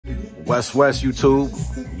West YouTube.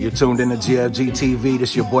 You're tuned in to G.F.G. TV.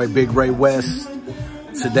 This your boy Big Ray West.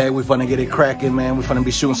 Today we finna get it cracking, man. We finna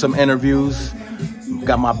be shooting some interviews.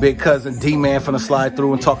 Got my big cousin D-Man finna slide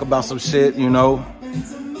through and talk about some shit, you know.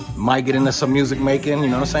 Might get into some music making, you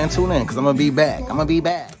know what I'm saying? Tune in, cause I'm gonna be back.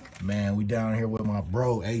 Man, we down here with my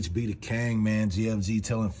bro, HB Da Kang, man. G.F.G.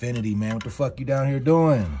 till infinity, man. What the fuck you down here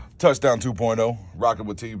doing? Touchdown 2.0, rocking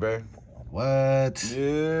with T-Bag. What?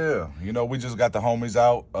 Yeah, you know, we just got the homies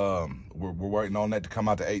out. We're waiting on that to come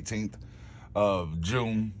out the 18th of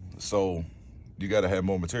June. So you gotta have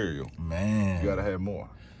more material. Man. You gotta have more.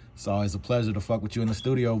 It's always a pleasure to fuck with you in the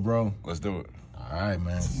studio, bro. Let's do it. All right,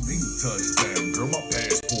 man. Touchdown, girl, my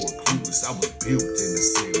passport clueless. I was built in the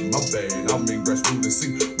city. My bad, I'm in grassroots and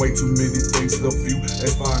see way too many things to view.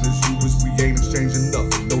 As fine as you is, we ain't exchanging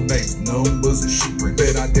nothing. No names, numbers, and shit.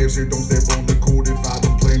 Bet I damn sure don't step on the court if I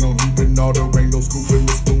don't plan on hooping. All there ain't no scooping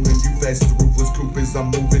the spoon, and you fast as the ruthless coop as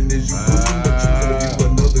I'm moving as you moving the truth.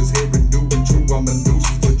 But others hearing new and true. I'm a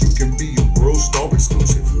nuisance, but you can be a world star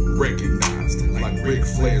exclusive. Recognized like Ric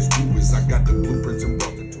Flair's Lewis. I got the blueprints and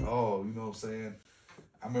brought the two. Oh, you know what I'm saying?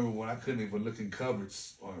 I remember when I couldn't even look in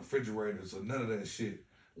cupboards or refrigerators or none of that shit.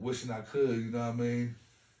 Wishing I could, you know what I mean?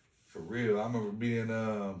 For real. I remember being,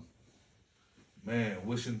 man,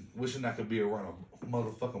 wishing I could be around a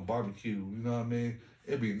motherfucking barbecue, you know what I mean?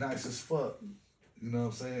 It'd be nice as fuck, you know what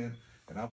I'm saying?